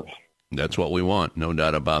deserve. That's what we want, no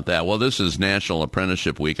doubt about that. Well, this is National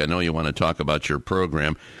Apprenticeship Week. I know you want to talk about your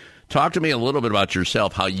program. Talk to me a little bit about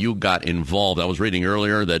yourself, how you got involved. I was reading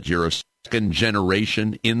earlier that you're a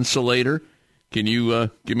second-generation insulator. Can you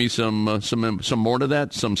give me some more to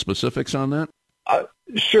that, some specifics on that?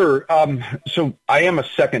 Sure. So I am a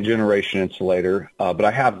second-generation insulator, but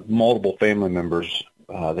I have multiple family members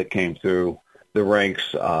that came through the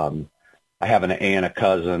ranks. I have an aunt, a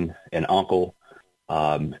cousin, an uncle,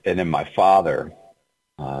 and then my father.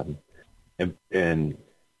 And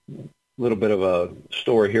little bit of a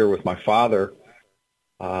story here with my father.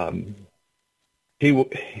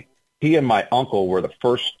 He and my uncle were the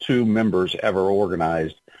first 2 members ever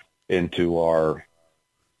organized into our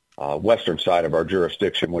western side of our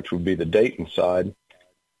jurisdiction, which would be the Dayton side.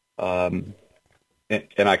 And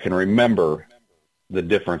I can remember the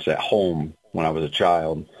difference at home when I was a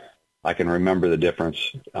child. I can remember the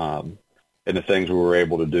difference in the things we were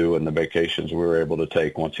able to do and the vacations we were able to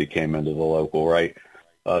take once he came into the local, right?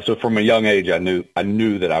 So from a young age, I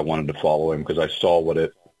knew that I wanted to follow him because I saw what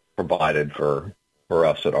it provided for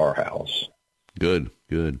us at our house. Good.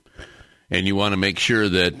 And you want to make sure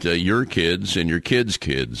that your kids and your kids'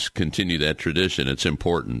 kids continue that tradition. It's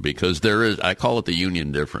important because there is, I call it the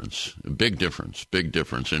union difference, big difference.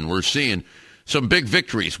 And we're seeing some big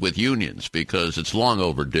victories with unions because it's long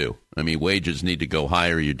overdue. I mean, wages need to go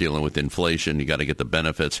higher. You're dealing with inflation. You got to get the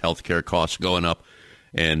benefits, healthcare costs going up.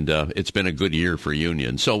 And it's been a good year for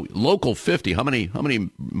unions. So Local 50, how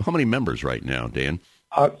many members right now, Dan?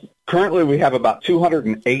 Currently, we have about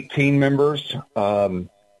 218 members,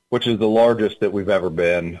 which is the largest that we've ever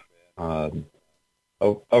been. Over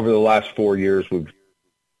the last 4 years,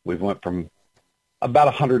 we've went from about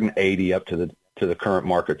 180 up to the current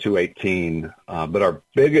market 218. But our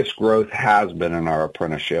biggest growth has been in our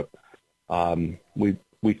apprenticeship. We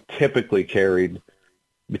typically carried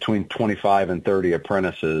between 25 and 30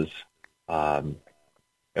 apprentices, and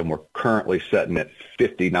we're currently sitting at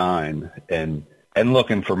 59 and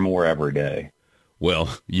looking for more every day. Well,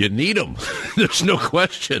 you need them. There's no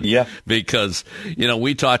question. Yeah. Because,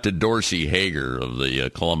 we talk to Dorsey Hager of the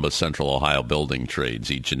Columbus Central Ohio Building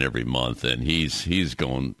Trades each and every month, and he's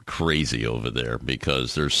going crazy over there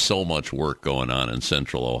because there's so much work going on in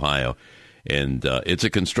Central Ohio. And it's a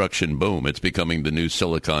construction boom. It's becoming the new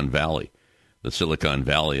Silicon Valley, the Silicon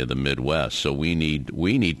Valley of the Midwest. So we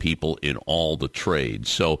need people in all the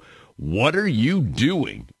trades. So what are you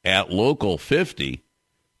doing at Local 50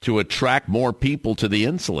 to attract more people to the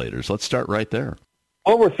Insulators? Let's start right there.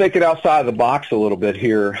 Well, we're thinking outside of the box a little bit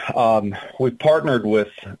here. We've partnered with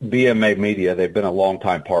BMA Media. They've been a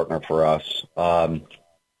longtime partner for us.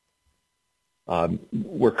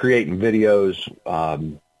 We're creating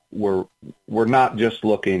videos. We're not just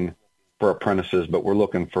looking for apprentices, but we're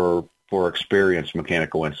looking for experienced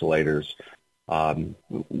mechanical insulators.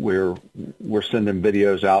 We're sending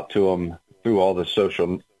videos out to them through all the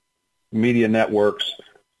social media networks.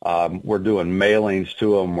 We're doing mailings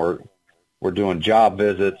to them. We're doing job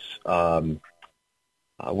visits.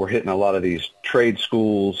 We're hitting a lot of these trade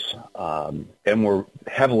schools, and we're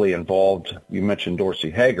heavily involved. You mentioned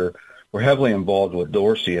Dorsey Hager. We're heavily involved with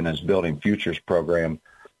Dorsey and his Building Futures program.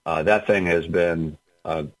 That thing has been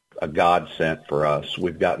a godsend for us.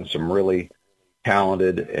 We've gotten some really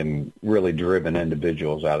talented and really driven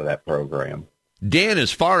individuals out of that program. Dan,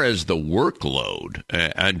 as far as the workload,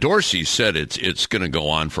 Dorsey said it's going to go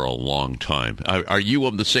on for a long time. Are you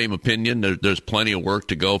of the same opinion? There's plenty of work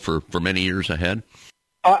to go for many years ahead?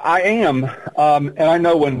 I am, and I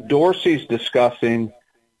know when Dorsey's discussing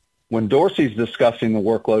the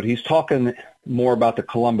workload, he's talking more about the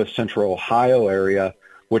Columbus Central Ohio area,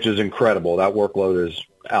 which is incredible. That workload is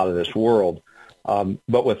out of this world.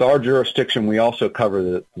 But with our jurisdiction, we also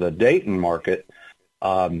cover the Dayton market.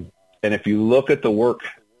 And if you look at the work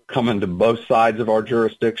coming to both sides of our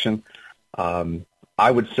jurisdiction,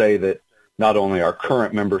 I would say that not only our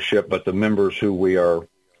current membership, but the members who we are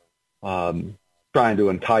trying to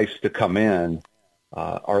entice to come in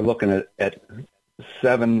are looking at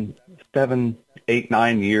 7, 8,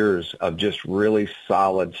 9 years of just really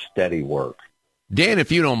solid, steady work. Dan,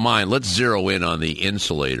 if you don't mind, let's zero in on the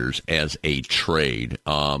insulators as a trade.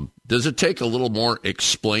 Does it take a little more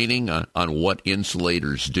explaining on what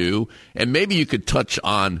insulators do? And maybe you could touch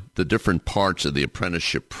on the different parts of the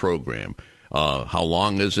apprenticeship program. How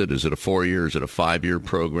long is it? Is it a 4-year? Is it a 5-year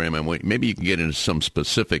program? And maybe you can get into some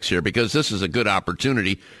specifics here, because this is a good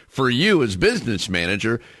opportunity for you as business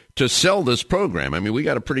manager to sell this program. I mean, we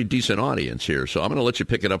got a pretty decent audience here, so I'm going to let you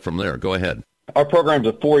pick it up from there. Go ahead. Our program's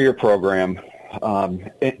a 4-year program,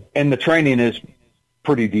 and the training is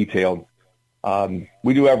pretty detailed.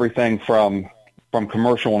 We do everything from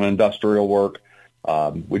commercial and industrial work.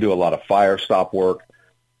 We do a lot of fire stop work.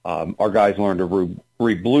 Our guys learn to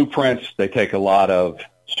read blueprints. They take a lot of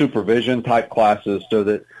supervision type classes so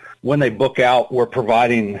that when they book out, we're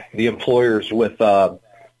providing the employers with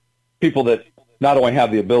people that not only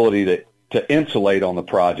have the ability to insulate on the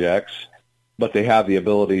projects, but they have the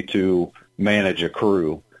ability to manage a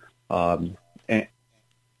crew.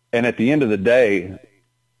 And at the end of the day,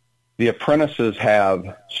 the apprentices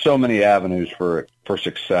have so many avenues for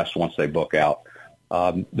success once they book out.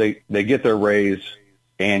 They get their raise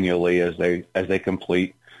annually as they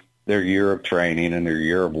complete their year of training and their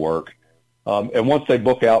year of work. And once they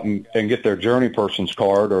book out and get their journey person's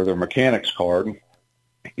card or their mechanic's card,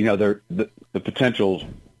 you know, the potential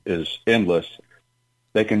is endless.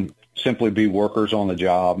 They can simply be workers on the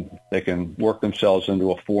job. They can work themselves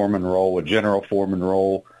into a foreman role, a general foreman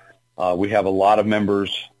role. We have a lot of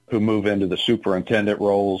members who move into the superintendent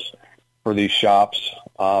roles for these shops.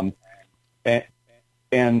 And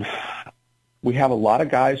we have a lot of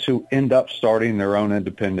guys who end up starting their own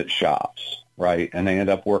independent shops, right? And they end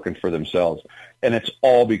up working for themselves. And it's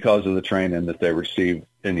all because of the training that they receive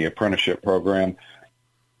in the apprenticeship program.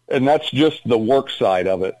 And that's just the work side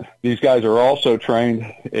of it. These guys are also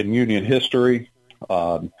trained in union history.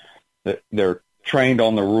 They're trained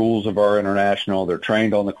on the rules of our international. They're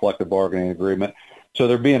trained on the collective bargaining agreement. So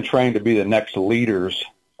they're being trained to be the next leaders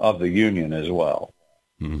of the union as well.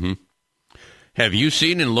 Mm-hmm. Have you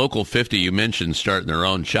seen in Local 50, you mentioned starting their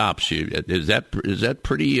own shops. Is that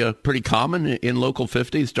pretty common in Local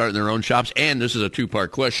 50, starting their own shops? And this is a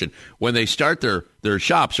two-part question. When they start their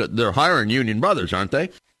shops, they're hiring union brothers, aren't they?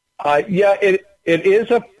 Yeah, it is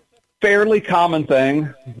a fairly common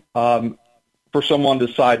thing for someone to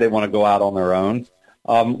decide they want to go out on their own.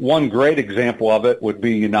 One great example of it would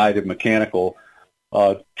be United Mechanical.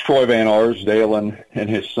 Troy Van Arsdale and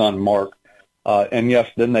his son Mark. And yes,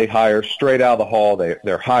 then they hire straight out of the hall.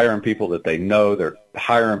 They're hiring people that they know. They're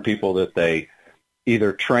hiring people that they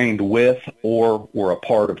either trained with or were a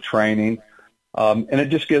part of training. And it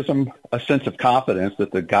just gives them a sense of confidence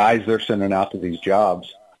that the guys they're sending out to these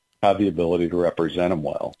jobs have the ability to represent them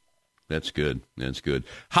well. That's good. That's good.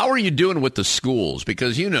 How are you doing with the schools?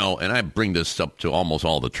 Because, and I bring this up to almost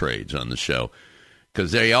all the trades on the show,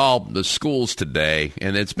 because the schools today,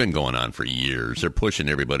 and it's been going on for years, they're pushing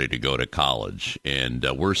everybody to go to college. And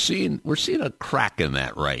we're seeing a crack in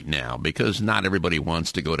that right now, because not everybody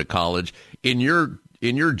wants to go to college. In your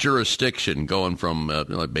jurisdiction, going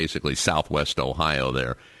from basically Southwest Ohio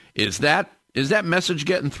there, is that message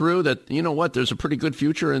getting through that, there's a pretty good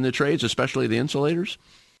future in the trades, especially the insulators?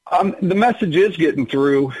 The message is getting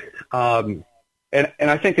through. And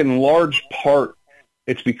I think in large part,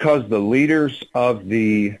 it's because the leaders of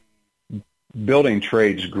the building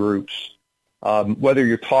trades groups, whether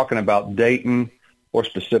you're talking about Dayton or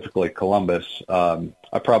specifically Columbus,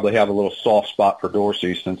 I probably have a little soft spot for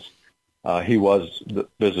Dorsey since he was the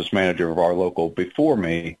business manager of our local before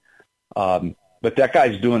me. But that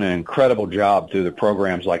guy's doing an incredible job through the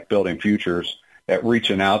programs like Building Futures at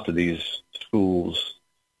reaching out to these schools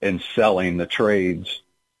and selling the trades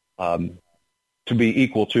to be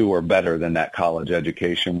equal to or better than that college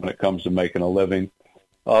education when it comes to making a living.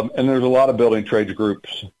 And there's a lot of building trades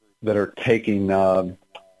groups that are taking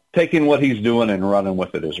what he's doing and running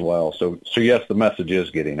with it as well. So yes, the message is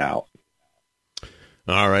getting out.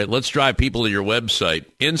 All right, let's drive people to your website,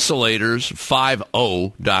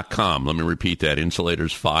 insulators50.com. Let me repeat that,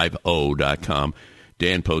 insulators50.com.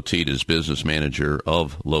 Dan Poteet is business manager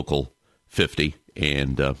of Local 50.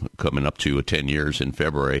 And coming up to 10 years in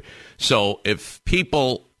February. So if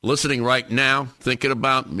people listening right now thinking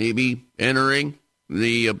about maybe entering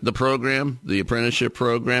the program, the apprenticeship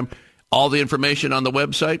program, all the information on the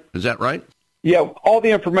website, is that right? Yeah, all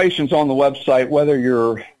the information's on the website. Whether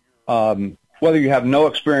you have no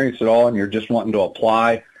experience at all and you're just wanting to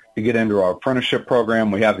apply to get into our apprenticeship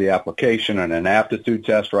program, we have the application and an aptitude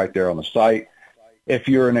test right there on the site. If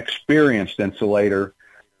you're an experienced insulator,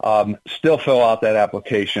 still fill out that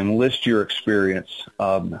application, list your experience.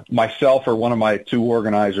 Myself or one of my two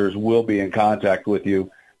organizers will be in contact with you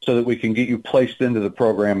so that we can get you placed into the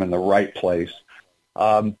program in the right place.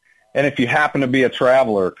 And if you happen to be a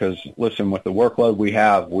traveler, because, listen, with the workload we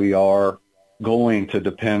have, we are going to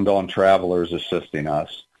depend on travelers assisting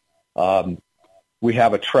us. We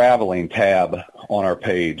have a traveling tab on our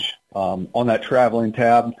page. On that traveling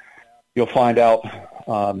tab, you'll find out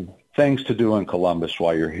things to do in Columbus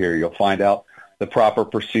while you're here. You'll find out the proper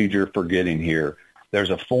procedure for getting here.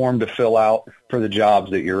 There's a form to fill out for the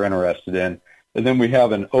jobs that you're interested in. And then we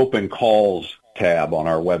have an open calls tab on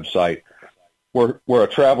our website where a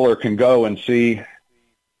traveler can go and see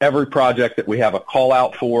every project that we have a call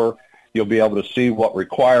out for. You'll be able to see what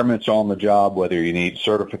requirements are on the job, whether you need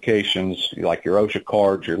certifications like your OSHA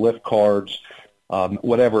cards, your lift cards,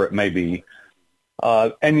 whatever it may be.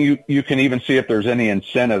 And you can even see if there's any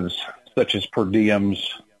incentives such as per diems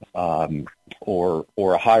or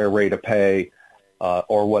a higher rate of pay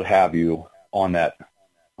or what have you on that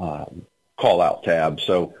call-out tab.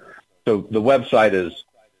 So the website has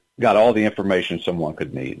got all the information someone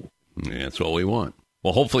could need. Yeah, that's what we want.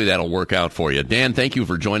 Well, hopefully that'll work out for you. Dan, thank you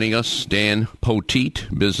for joining us. Dan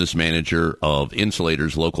Poteet, business manager of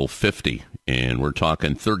Insulators Local 50. And we're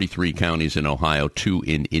talking 33 counties in Ohio, 2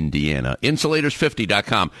 in Indiana.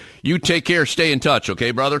 Insulators50.com. You take care. Stay in touch, okay,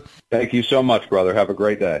 brother? Thank you so much, brother. Have a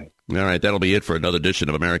great day. All right, that'll be it for another edition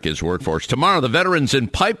of America's Workforce. Tomorrow, the Veterans in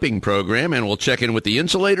Piping program, and we'll check in with the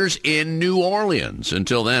insulators in New Orleans.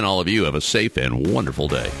 Until then, all of you have a safe and wonderful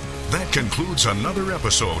day. That concludes another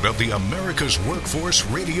episode of the America's Workforce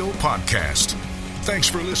Radio Podcast. Thanks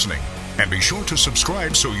for listening, And be sure to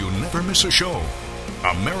subscribe so you never miss a show.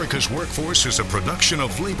 America's Workforce is a production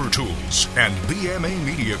of Labor Tools and BMA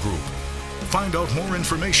Media Group. Find out more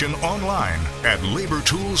information online at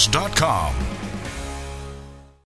labortools.com.